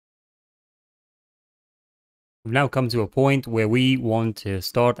we've now come to a point where we want to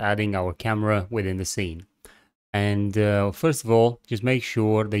start adding our camera within the scene. And first of all, just make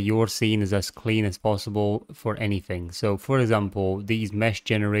sure that your scene is as clean as possible for anything. So for example, these mesh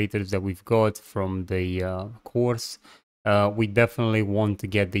generators that we've got from the course, we definitely want to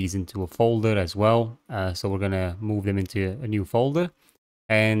get these into a folder as well. So we're going to move them into a new folder.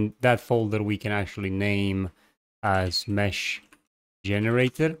 And that folder we can actually name as mesh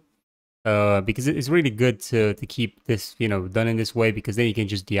generator. Because it's really good to keep this, done in this way, because then you can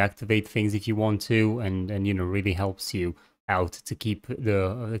just deactivate things if you want to, and really helps you out to keep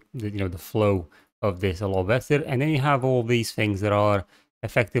the flow of this a lot better. And then you have all these things that are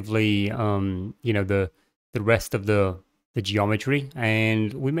effectively the rest of the geometry,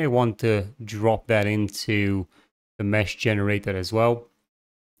 and we may want to drop that into the mesh generator as well,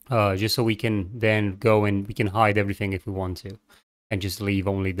 just so we can then go and we can hide everything if we want to, and just leave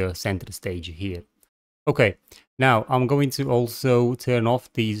only the center stage here. Okay, now I'm going to also turn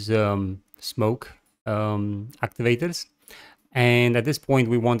off these smoke activators. And at this point,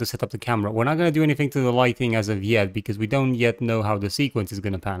 we want to set up the camera. We're not going to do anything to the lighting as of yet, because we don't yet know how the sequence is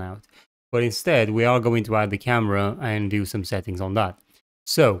going to pan out. But instead, we are going to add the camera and do some settings on that.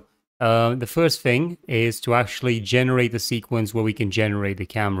 So the first thing is to actually generate a sequence where we can generate the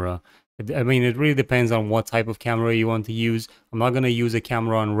camera. I mean, it really depends on what type of camera you want to use. I'm not going to use a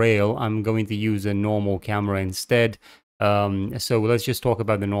camera on rail. I'm going to use a normal camera instead. So let's just talk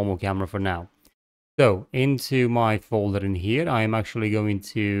about the normal camera for now. So into my folder in here, I'm actually going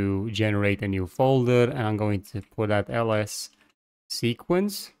to generate a new folder, and I'm going to put that ls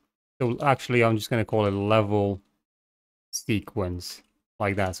sequence. So actually, I'm just going to call it level sequence,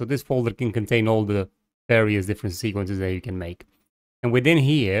 like that. So this folder can contain all the various different sequences that you can make. And within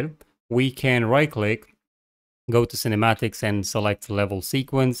here, we can right click, go to cinematics and select level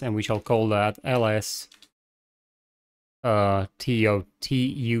sequence, and we shall call that ls tut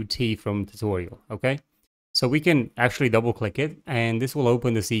from tutorial. Okay, so we can actually double click it, and this will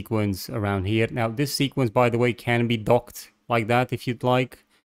open the sequence around here. Now this sequence, by the way, can be docked like that if you'd like,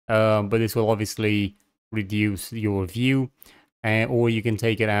 but this will obviously reduce your view, or you can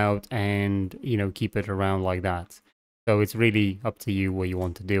take it out and keep it around like that. So it's really up to you what you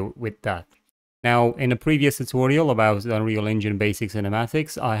want to do with that. Now, in a previous tutorial about Unreal Engine basic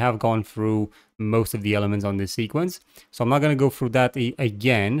cinematics, I have gone through most of the elements on this sequence. So I'm not going to go through that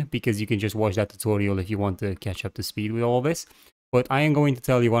again, because you can just watch that tutorial if you want to catch up to speed with all of this. But I am going to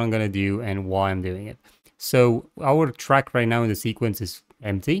tell you what I'm going to do and why I'm doing it. So our track right now in the sequence is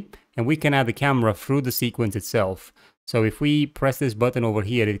empty, and we can add the camera through the sequence itself. So if we press this button over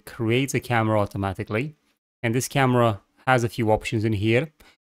here, it creates a camera automatically. And this camera has a few options in here.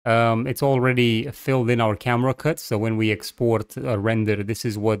 It's already filled in our camera cut, so when we export a render, this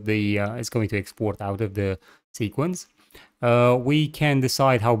is what the it's going to export out of the sequence. We can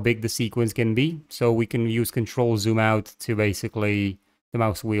decide how big the sequence can be, so we can use control zoom out to basically the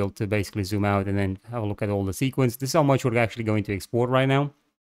mouse wheel to basically zoom out and then have a look at all the sequence. This is how much we're actually going to export right now.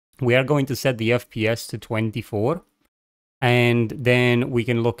 We are going to set the FPS to 24. And then we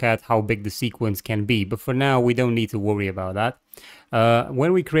can look at how big the sequence can be. But for now, we don't need to worry about that.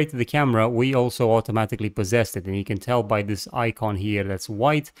 When we created the camera, we also automatically possessed it. And you can tell by this icon here that's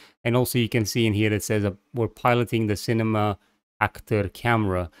white. And also you can see in here that says we're piloting the cinema actor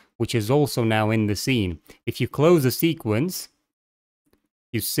camera, which is also now in the scene. If you close the sequence,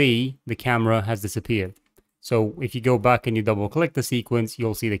 you see the camera has disappeared. So if you go back and you double click the sequence,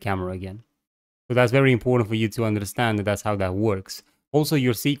 you'll see the camera again. So that's very important for you to understand that that's how that works. Also,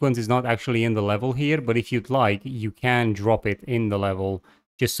 your sequence is not actually in the level here, but if you'd like, you can drop it in the level,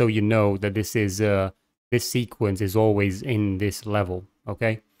 just so you know that this is this sequence is always in this level.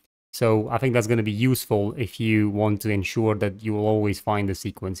 Okay, so I think that's going to be useful if you want to ensure that you will always find the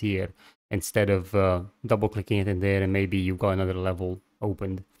sequence here instead of double clicking it in there and maybe you've got another level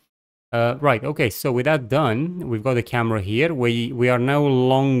opened. Right, okay, so with that done, we've got the camera here. We are no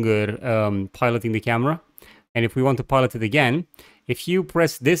longer piloting the camera. And if we want to pilot it again, if you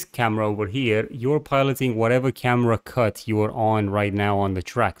press this camera over here, you're piloting whatever camera cut you are on right now on the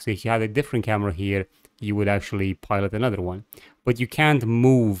track. So if you had a different camera here, you would actually pilot another one. But you can't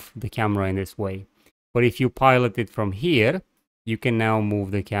move the camera in this way. But if you pilot it from here, you can now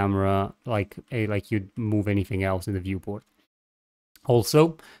move the camera like you'd move anything else in the viewport.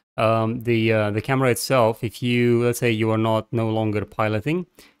 Also, the camera itself, if you, let's say you are no longer piloting,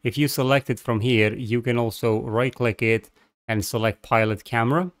 if you select it from here, you can also right click it and select pilot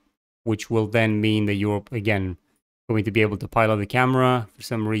camera, which will then mean that you're again going to be able to pilot the camera. For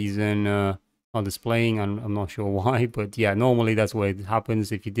some reason not displaying, I'm not sure why, but yeah, normally that's what it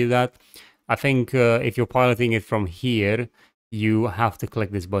happens if you do that. I think if you're piloting it from here, you have to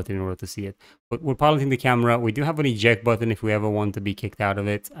click this button in order to see it. But we're piloting the camera. We do have an eject button if we ever want to be kicked out of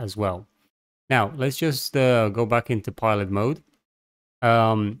it as well. Now, let's just go back into pilot mode.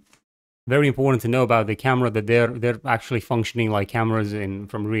 Very important to know about the camera that they're actually functioning like cameras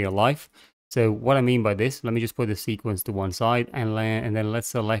from real life. So what I mean by this, let me just put the sequence to one side and then let's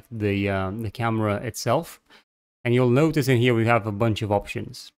select the camera itself. And you'll notice in here we have a bunch of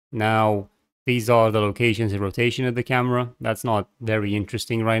options. Now, these are the locations and rotation of the camera. That's not very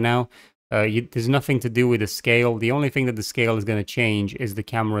interesting right now. There's nothing to do with the scale. The only thing that the scale is going to change is the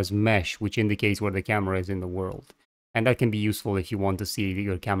camera's mesh, which indicates where the camera is in the world. And that can be useful if you want to see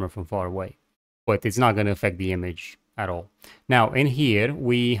your camera from far away. But it's not going to affect the image at all. Now, in here,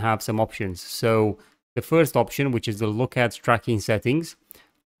 we have some options. So the first option, which is the look at tracking settings,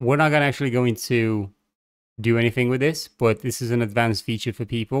 we're not actually going to do anything with this, but this is an advanced feature for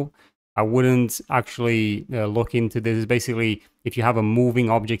people. I wouldn't actually look into this. It's basically, if you have a moving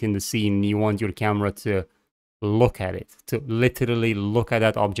object in the scene and you want your camera to look at it, to literally look at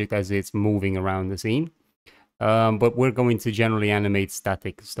that object as it's moving around the scene. But we're going to generally animate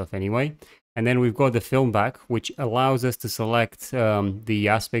static stuff anyway. And then we've got the film back, which allows us to select the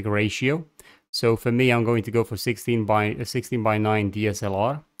aspect ratio. So for me, I'm going to go for 16 by 9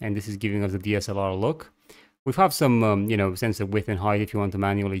 DSLR, and this is giving us a DSLR look. We have some, sensor width and height if you want to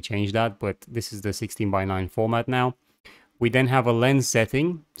manually change that, but this is the 16 by 9 format now. We then have a lens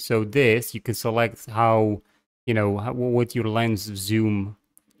setting. So this, you can select how, what your lens zoom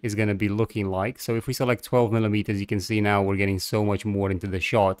is going to be looking like. So if we select 12 millimeters, you can see now we're getting so much more into the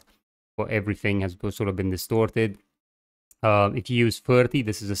shot, but everything has sort of been distorted. If you use 30,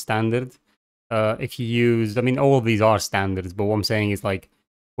 this is a standard. If you use, all of these are standards, but what I'm saying is like,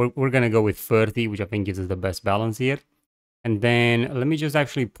 we're going to go with 30, which I think gives us the best balance here. And then let me just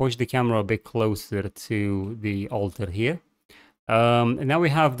actually push the camera a bit closer to the altar here. And now we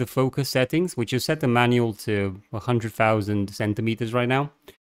have the focus settings, which is set the manual to 100,000 centimeters right now.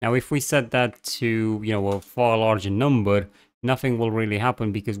 Now, if we set that to, a far larger number, nothing will really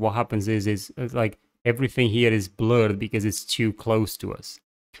happen, because what happens is like everything here is blurred because it's too close to us.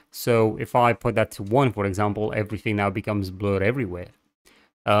 So if I put that to 1, for example, everything now becomes blurred everywhere.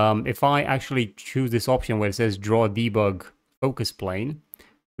 If I actually choose this option where it says draw debug focus plane,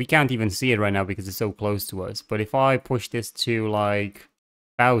 we can't even see it right now because it's so close to us. But if I push this to like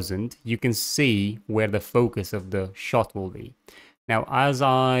 1000, you can see where the focus of the shot will be. Now, as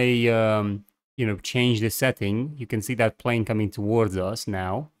I, change the setting, you can see that plane coming towards us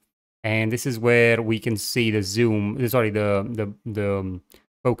now. And this is where we can see the zoom, the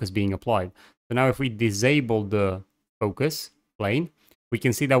focus being applied. So now if we disable the focus plane, we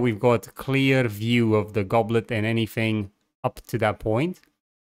can see that we've got clear view of the goblet and anything up to that point.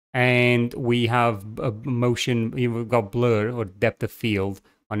 And we have a motion, we've got blur or depth of field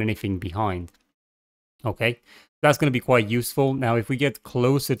on anything behind. Okay, that's going to be quite useful. Now, if we get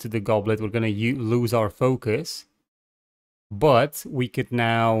closer to the goblet, we're going to lose our focus. But we could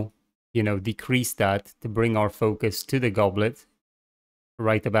now, decrease that to bring our focus to the goblet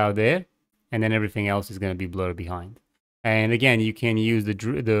right about there. And then everything else is going to be blurred behind. And again, you can use the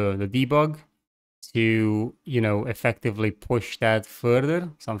debug to, effectively push that further,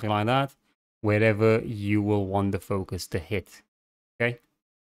 something like that, wherever you will want the focus to hit. Okay,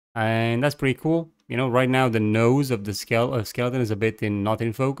 and that's pretty cool. Right now the nose of the skeleton is a bit not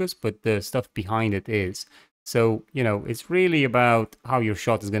in focus, but the stuff behind it is. So, it's really about how your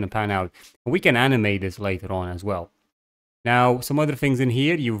shot is going to pan out. We can animate this later on as well. Now, some other things in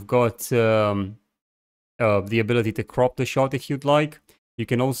here, you've got the ability to crop the shot if you'd like. You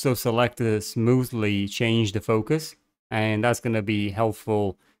can also select to smoothly change the focus, and that's going to be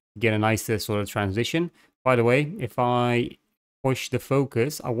helpful to get a nicer sort of transition. By the way, if I push the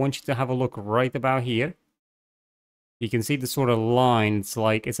focus, I want you to have a look right about here. You can see the sort of line.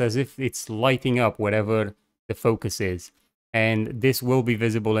 It's as if it's lighting up wherever the focus is. And this will be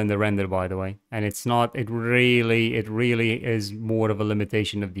visible in the render, by the way. And it's not, it really is more of a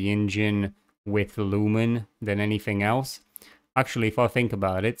limitation of the engine with lumen than anything else. Actually, if I think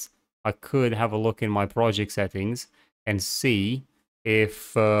about it, I could have a look in my project settings and see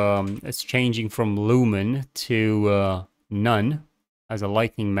if it's changing from lumen to none as a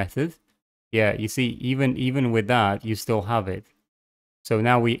lighting method. Yeah, you see, even with that, you still have it. So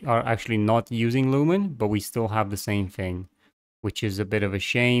now we are actually not using lumen, but we still have the same thing, which is a bit of a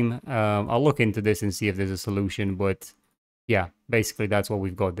shame. I'll look into this and see if there's a solution, but yeah, basically that's what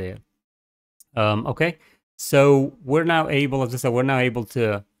we've got there. Okay, so we're now able, as I said, we're now able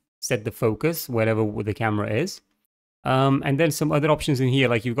to set the focus wherever the camera is. And then some other options in here,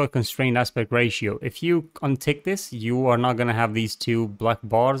 like you've got constrained aspect ratio. If you untick this, you are not going to have these two black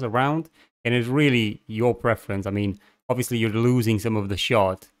bars around, and it's really your preference. I mean, obviously you're losing some of the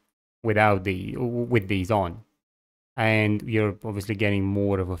shot with these on, and you're obviously getting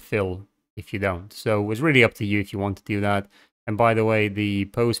more of a fill if you don't. So it's really up to you if you want to do that. And by the way, the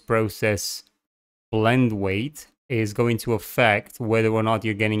post-process blend weight is going to affect whether or not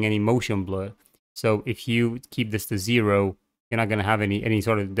you're getting any motion blur. So if you keep this to 0, you're not going to have any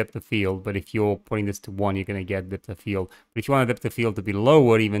sort of depth of field. But if you're putting this to 1, you're going to get depth of field. But if you want a depth of field to be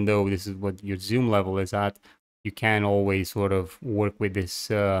lower, even though this is what your zoom level is at, you can always sort of work with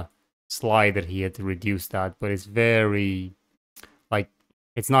this slider here to reduce that. But it's very, like,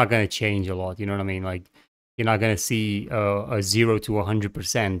 it's not going to change a lot. You know what I mean? Like, you're not going to see a 0 to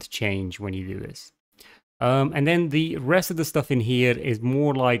 100% change when you do this. And then the rest of the stuff in here is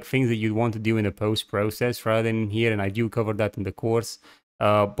more like things that you want to do in the post process rather than in here, and I do cover that in the course.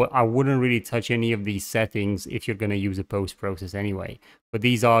 But I wouldn't really touch any of these settings if you're going to use a post process anyway. But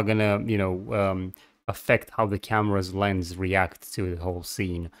these are going to, you know, affect how the camera's lens reacts to the whole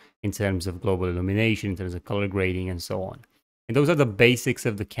scene in terms of global illumination, in terms of color grading, and so on. And those are the basics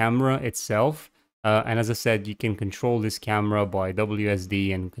of the camera itself. And as I said, you can control this camera by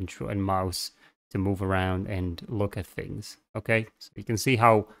WSD and control and mouse to move around and look at things. Okay, so you can see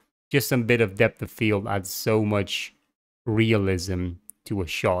how just some bit of depth of field adds so much realism to a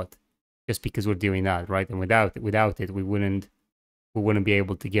shot, just because we're doing that, right? And without it, we wouldn't be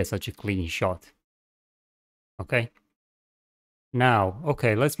able to get such a clean shot. Okay. Now,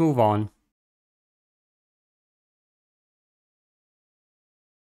 okay, let's move on.